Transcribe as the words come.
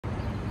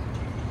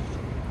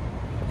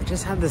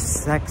just have the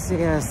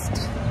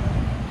sexiest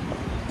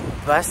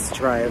bus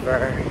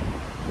driver.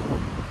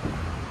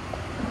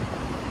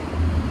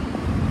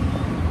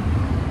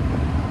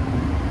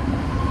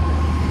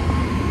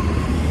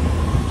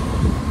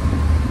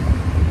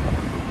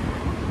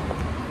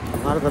 A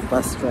lot of the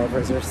bus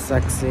drivers are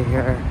sexy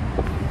here.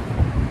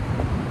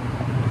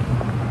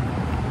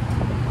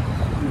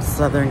 In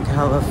Southern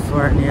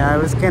California. I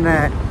was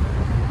gonna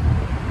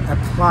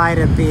apply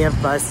to be a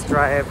bus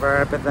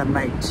driver, but then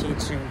my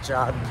teaching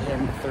job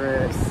came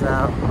through,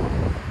 so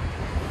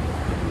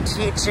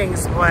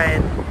teaching's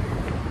what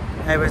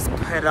I was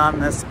put on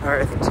this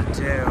earth to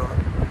do.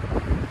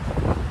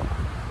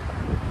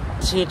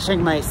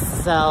 Teaching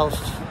myself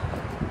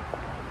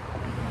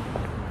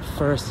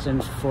first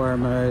and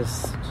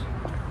foremost,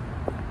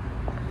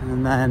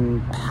 and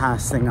then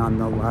passing on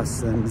the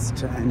lessons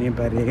to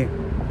anybody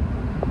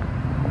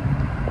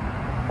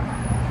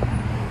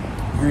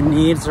who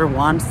needs or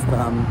wants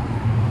them.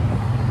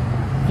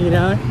 If you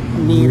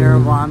don't need or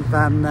want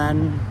them,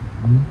 then,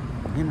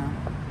 you know,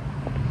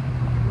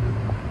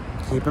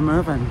 keep it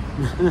moving.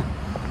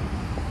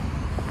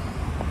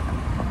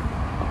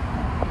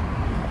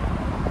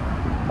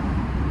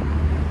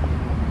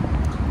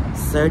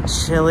 So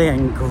chilly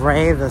and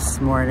gray this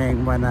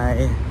morning when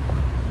I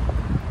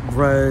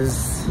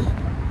rose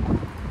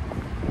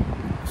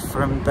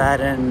from bed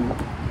and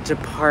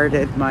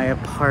departed my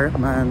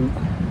apartment.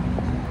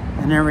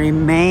 And it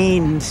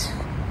remained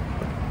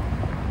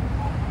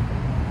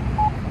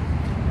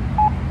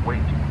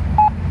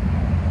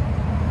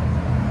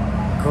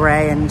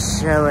gray and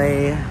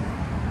chilly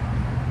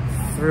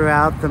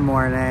throughout the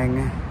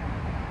morning.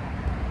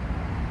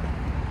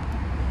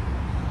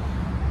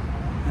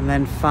 And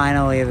then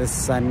finally the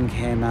sun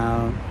came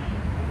out.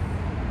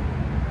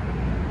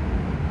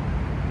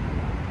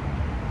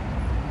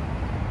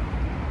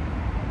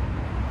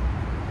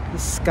 The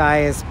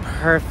sky is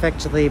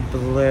perfectly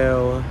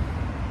blue.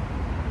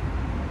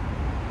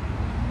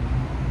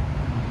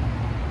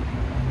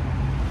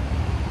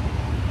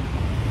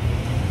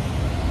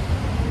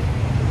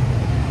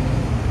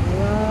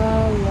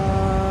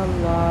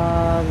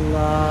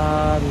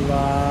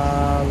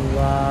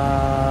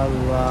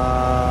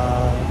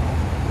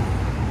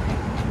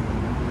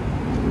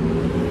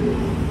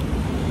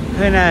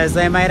 Who knows,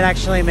 I might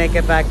actually make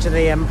it back to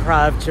the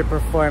Improv to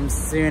perform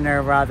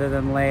sooner rather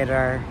than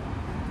later.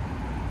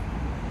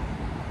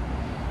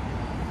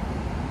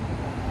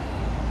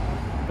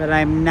 But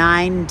I'm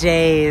 9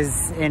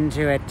 days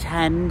into a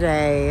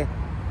 10-day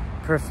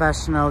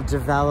professional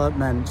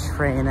development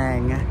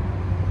training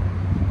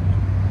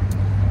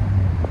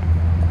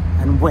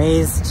and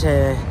ways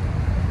to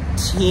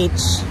teach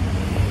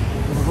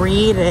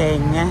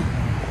reading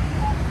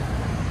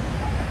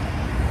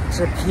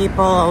to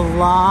people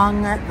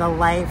along the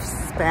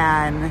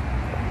lifespan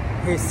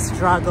who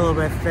struggle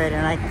with it,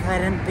 and I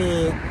couldn't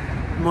be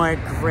more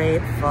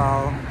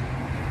grateful.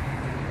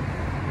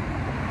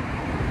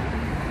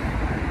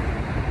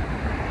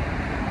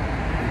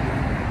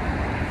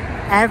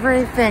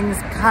 Everything's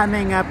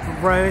coming up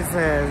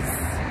roses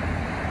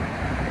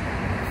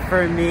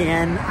for me,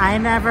 and I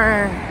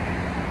never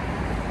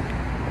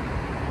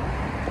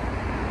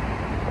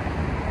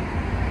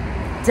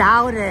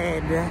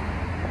doubted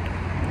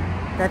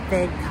that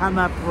they'd come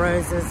up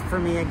roses for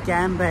me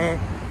again, but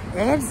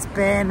it's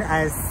been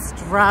a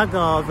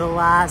struggle the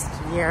last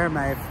year,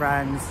 my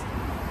friends.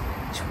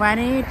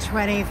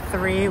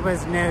 2023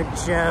 was no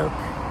joke.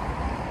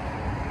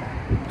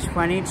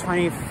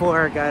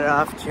 2024 got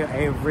off to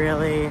a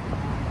really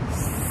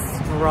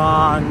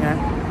strong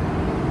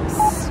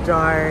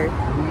start.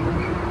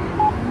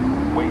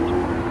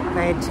 If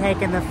I had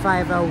taken the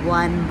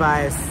 501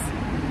 bus,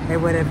 it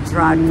would have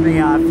dropped me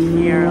off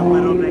here a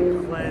little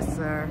bit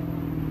closer.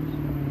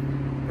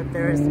 But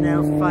there is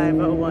no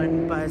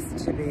 501 bus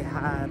to be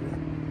had.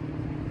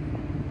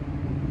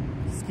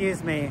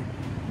 Excuse me.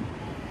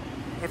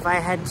 If I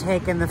had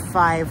taken the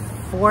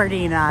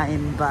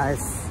 549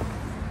 bus,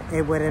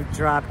 it would have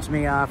dropped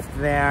me off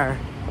there.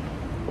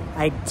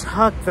 I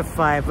took the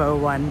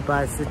 501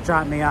 bus, it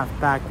dropped me off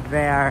back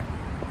there.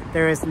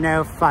 There is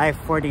no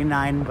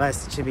 549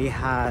 bus to be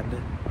had.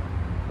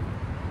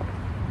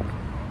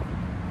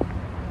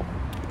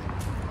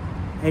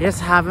 I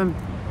just haven't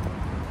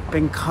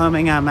been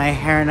combing out my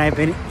hair, and I've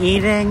been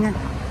eating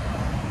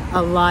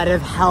a lot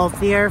of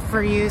healthier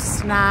for you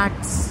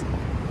snacks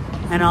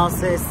and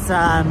also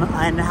some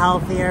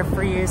unhealthier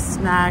for you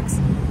snacks.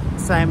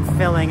 So I'm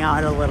filling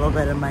out a little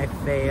bit of my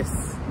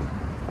face.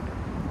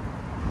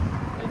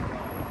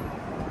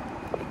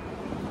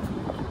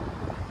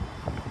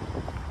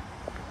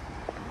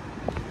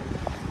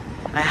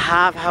 I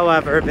have,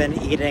 however,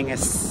 been eating a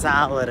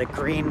salad, a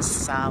green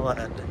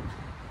salad,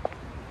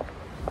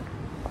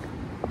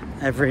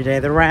 every day.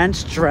 The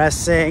ranch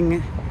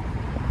dressing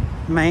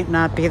might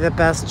not be the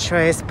best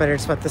choice, but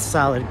it's what the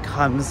salad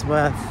comes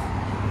with.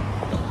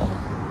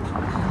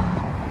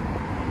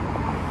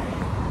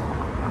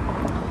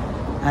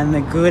 And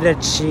the Gouda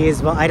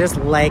cheese, well, I just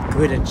like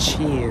Gouda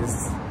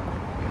cheese.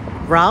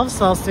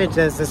 Ralph's also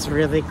does this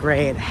really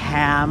great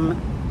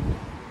ham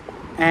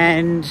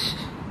And is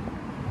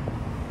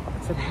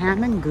it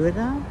ham and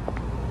Gouda?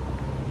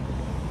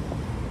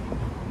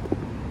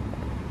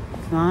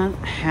 It's not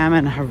ham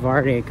and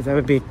Havarti, because that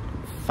would be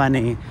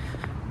funny.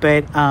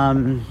 But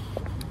ham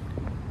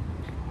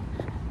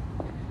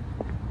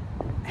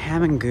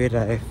and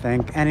Gouda, I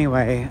think.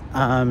 Anyway,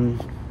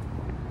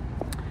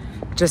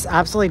 just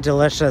absolutely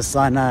delicious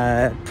on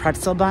a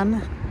pretzel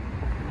bun.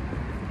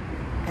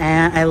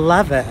 And I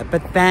love it.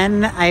 But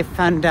then I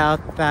found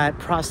out that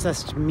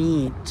processed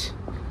meat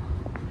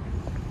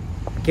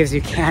gives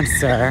you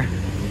cancer.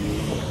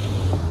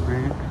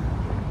 Right?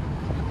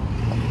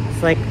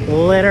 It's like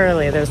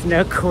literally, there's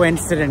no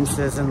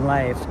coincidences in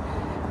life.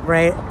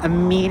 Right?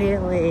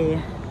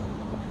 Immediately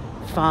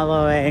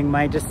following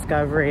my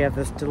discovery of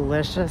this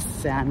delicious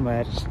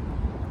sandwich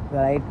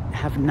that I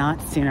have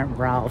not seen at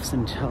Ralph's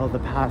until the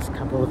past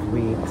couple of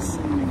weeks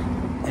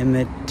in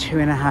the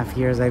 2.5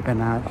 years I've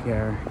been out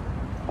here.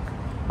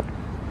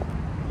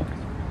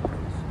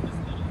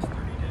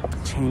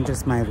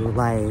 Changes my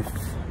life.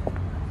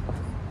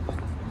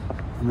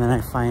 And then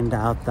I find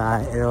out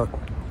that it'll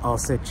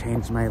also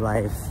change my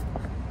life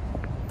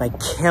by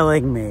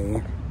killing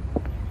me.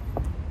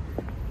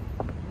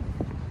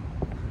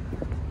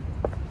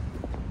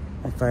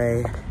 If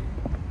I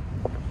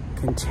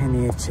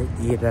continue to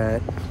eat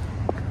it.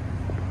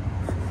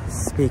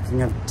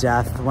 Speaking of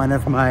death, one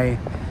of my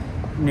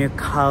new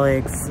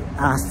colleagues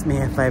asked me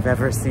if I've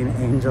ever seen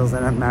angels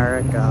in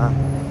America.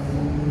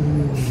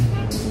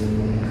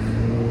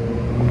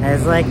 I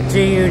was like,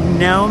 do you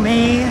know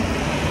me?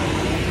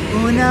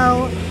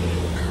 Uno,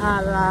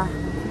 para,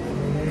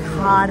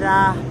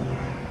 cada,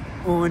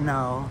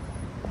 uno.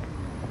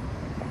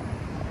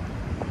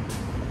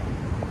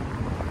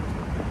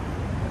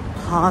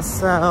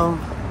 Paso,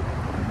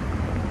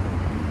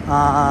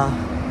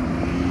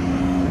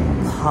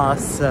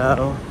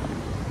 paso.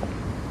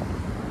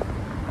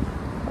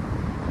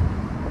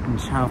 And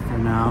ciao for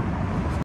now.